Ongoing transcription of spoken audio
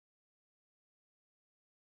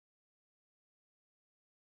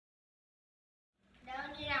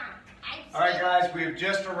Alright guys, we've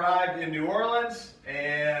just arrived in New Orleans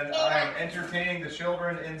and I'm entertaining the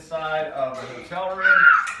children inside of the hotel room.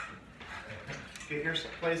 Get your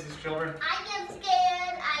places, children. I am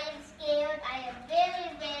scared, I am scared, I am very,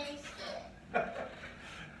 very scared.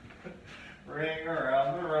 Ring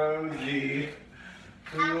around the rosy.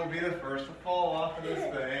 Who will be the first to fall off of this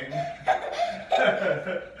thing?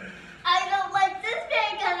 I don't like this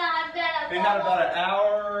thing because I'm gonna They had about an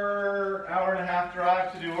hour and a half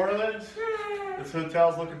drive to New Orleans. This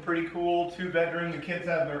hotel's looking pretty cool. 2-bedroom. The kids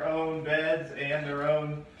have their own beds and their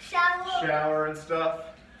own shower and stuff.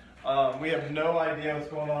 We have no idea what's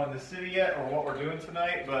going on in the city yet or what we're doing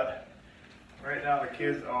tonight, but right now the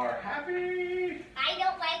kids are happy. I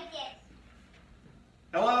don't like it.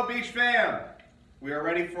 Hello, Beach fam. We are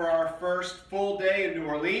ready for our first full day in New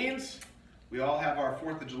Orleans. We all have our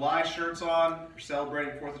 4th of July shirts on. We're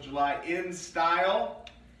celebrating 4th of July in style.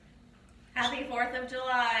 Happy 4th of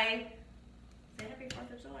July. Say happy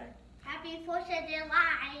 4th of July. Happy 4th of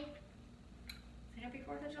July. Say happy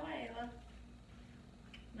 4th of July, Ayla.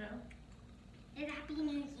 No? And Happy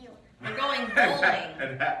New Year. We're going bowling.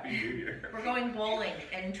 And Happy New Year. We're going bowling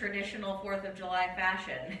in traditional 4th of July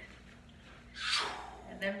fashion.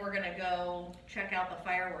 And then we're going to go check out the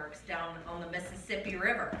fireworks down on the Mississippi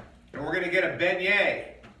River. And we're going to get a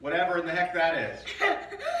beignet, whatever in the heck that is.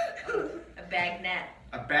 A bag net.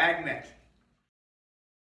 A bag net.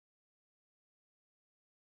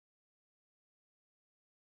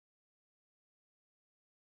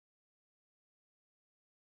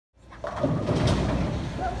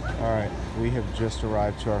 Alright, we have just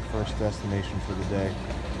arrived to our first destination for the day.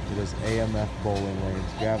 It is AMF Bowling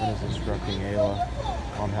Lanes. Gavin is instructing Ayla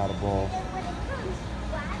on how to bowl.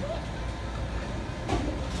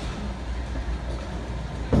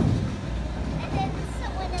 And then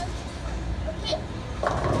someone else. Okay?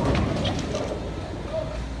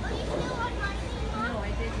 Are you still on my team, Mom? No, I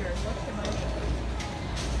did yours. What's the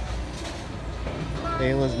motion?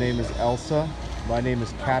 Ayla's name is Elsa. My name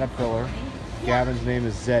is Caterpillar. Gavin's name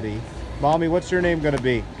is Zeddy. Mommy, what's your name going to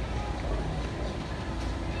be?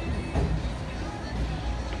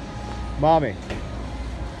 Mommy,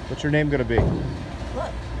 what's your name going to be?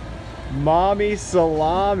 Look. Mommy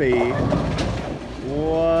Salami.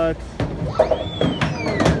 What?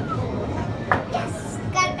 Yes,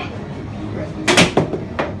 got it back.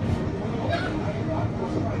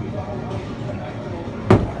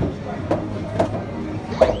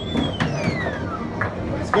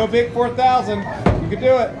 Let's go big 4,000. You can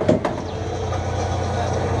do it.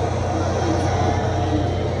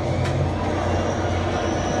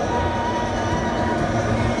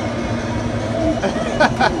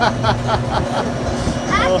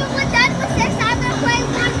 After we're done with this, I'm going to play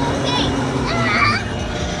one more game.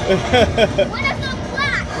 One of them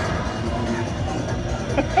blocks.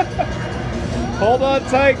 Hold on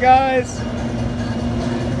tight, guys.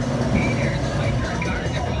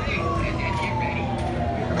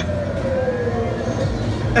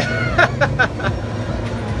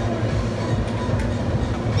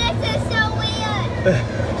 This is so weird.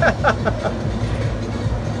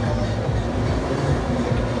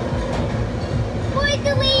 Boy,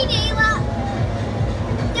 the lead, Ayla.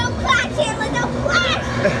 Don't clash, Ayla, don't clash.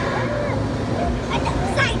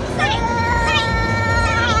 Sight, sight,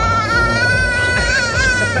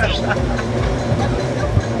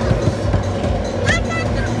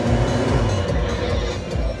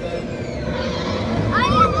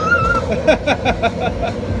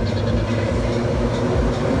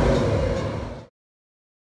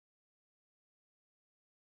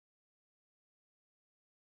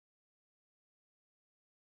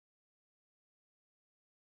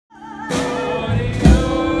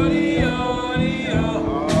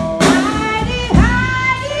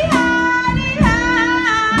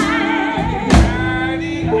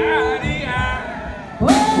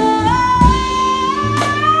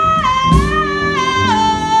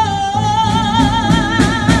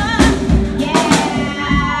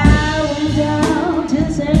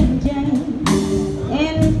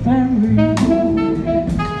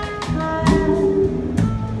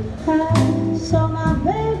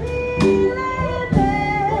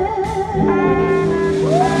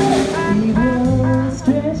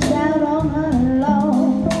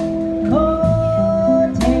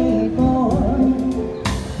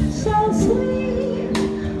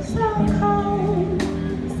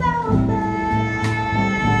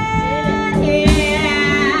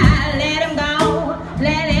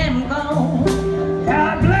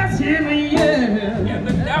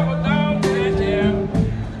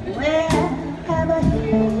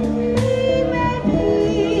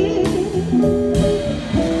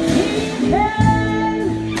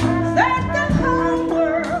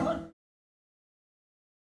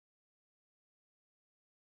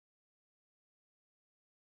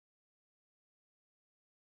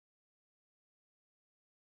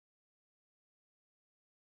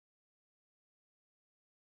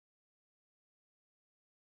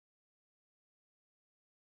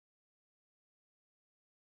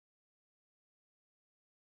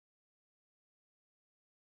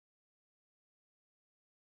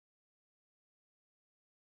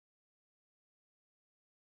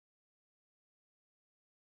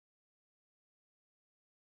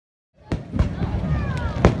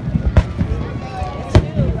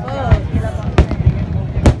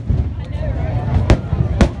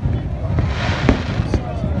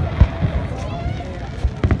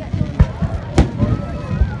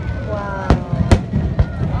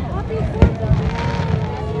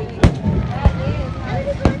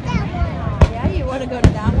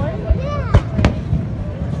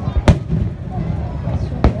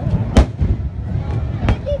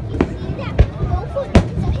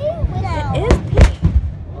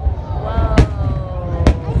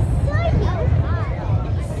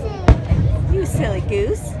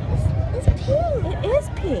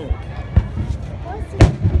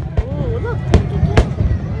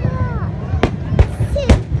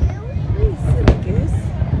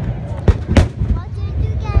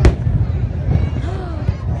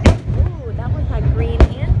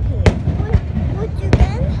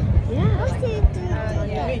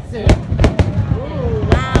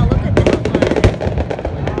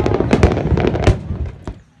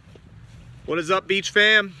 What is up, beach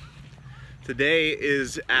fam? Today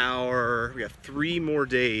is we have 3 more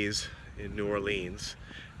days in New Orleans,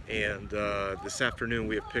 and this afternoon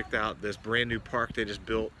we have picked out this brand new park they just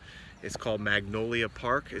built. It's called Magnolia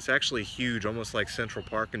Park. It's actually huge, almost like Central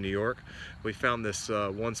Park in New York. We found this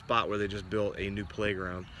one spot where they just built a new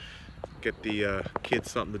playground. Get the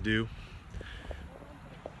kids something to do.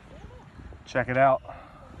 Check it out.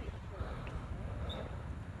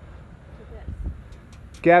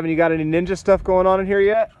 Gavin, you got any ninja stuff going on in here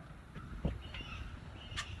yet?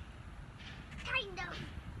 Kind of.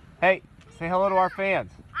 Hey, say hello to our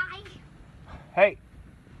fans. Hey.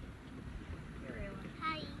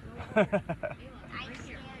 Hi.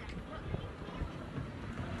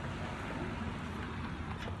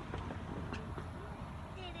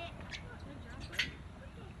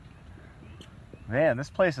 Man,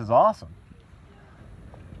 this place is awesome.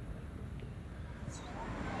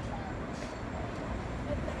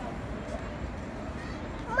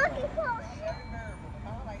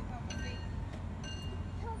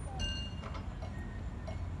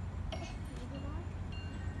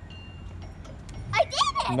 I did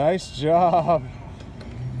it! Nice job.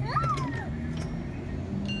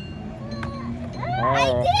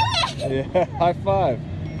 I did it! Yeah, high five.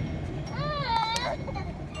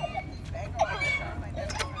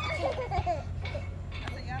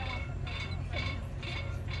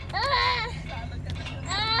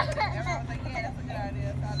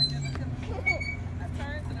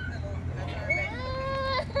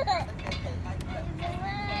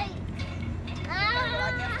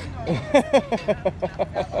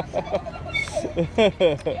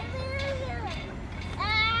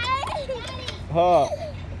 Huh. I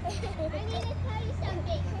need to tell you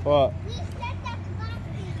something. What? We set that clock.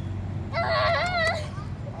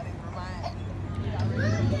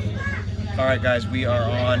 Alright guys, we are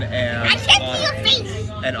on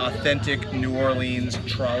an authentic New Orleans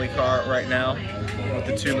trolley car right now with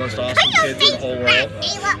the 2 most awesome kids in the whole world.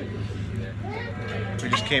 We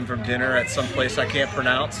just came from dinner at some place I can't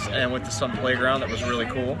pronounce and went to some playground that was really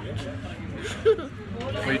cool.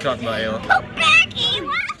 What are you talking about, Ayla? Go back,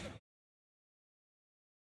 Ayla!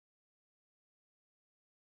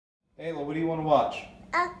 Ayla, what do you want to watch?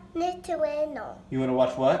 Nintendo. You want to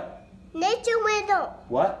watch what? Nintendo.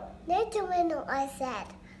 What? Nintendo, I said.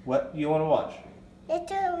 What do you want to watch?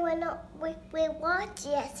 Nintendo, we watched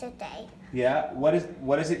yesterday. Yeah, what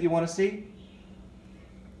is it you want to see?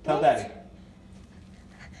 Tell Daddy.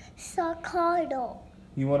 Socardo.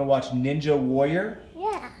 You want to watch Ninja Warrior?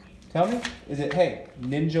 Yeah. Tell me. Is it, hey,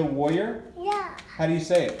 Ninja Warrior? Yeah. How do you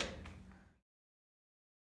say it?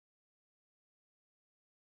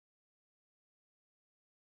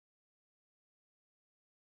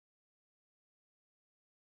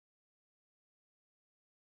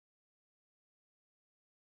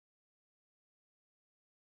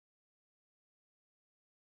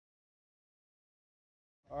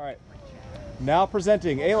 All right. Now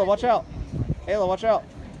presenting. Ayla, watch out. Ayla, watch out.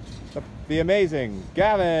 The amazing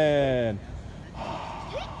Gavin.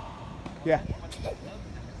 Yeah.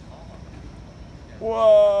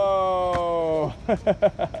 Whoa.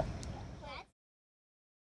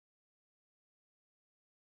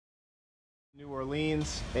 New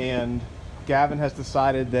Orleans, and Gavin has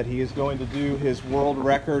decided that he is going to do his world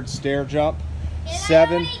record stair jump.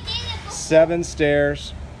 7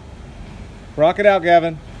 stairs. Rock it out,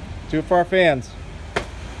 Gavin. Do it for our fans.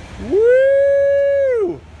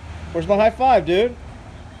 Woo! Where's my high five, dude?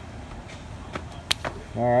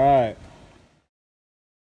 All right.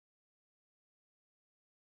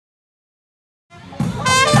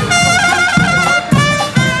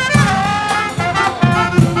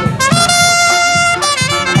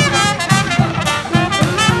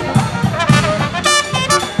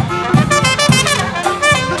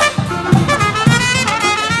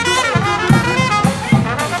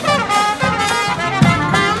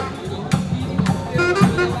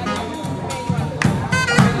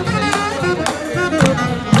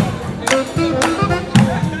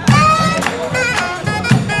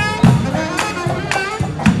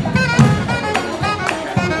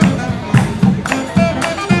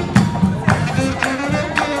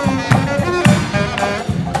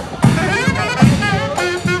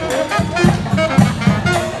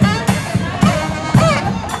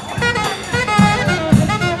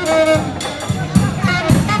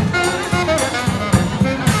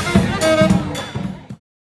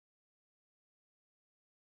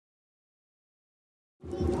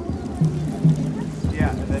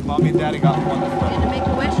 Mommy and Daddy got one. Need to make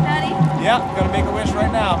a wish, Daddy? Yeah, gonna make a wish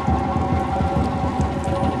right now.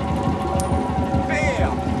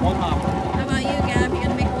 Bam! One hopper. How about you, Gab? You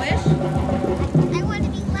gonna make a wish? I want to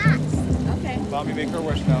be last. Okay. Mommy make her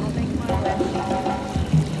wish now. I'll make my wish.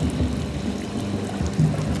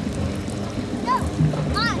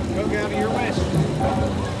 Go, Gabby, your wish.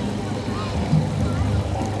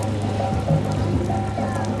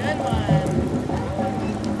 Good one.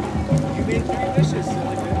 You made 3 wishes,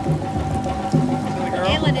 silly girl.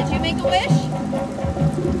 Ayla, did you make a wish?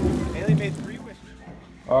 Haley made 3 wishes.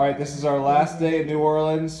 All right, this is our last day in New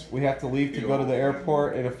Orleans. We have to leave to go to the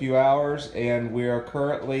airport in a few hours, and we are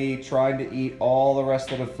currently trying to eat all the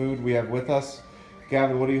rest of the food we have with us.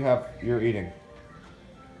 Gavin, what do you have you're eating?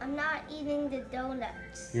 I'm not eating the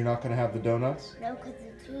donuts. You're not gonna have the donuts? No, because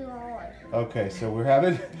they're too hard. Okay, so we're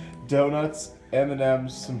having donuts,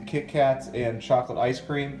 M&Ms, some Kit Kats, and chocolate ice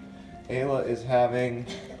cream. Ayla is having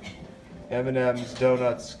M&Ms,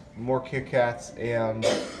 donuts, more Kit Kats, and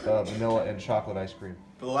vanilla and chocolate ice cream.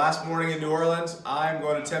 For the last morning in New Orleans, I'm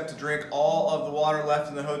going to attempt to drink all of the water left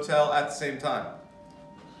in the hotel at the same time.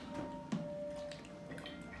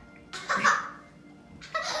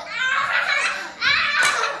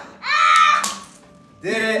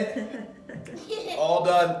 Did it!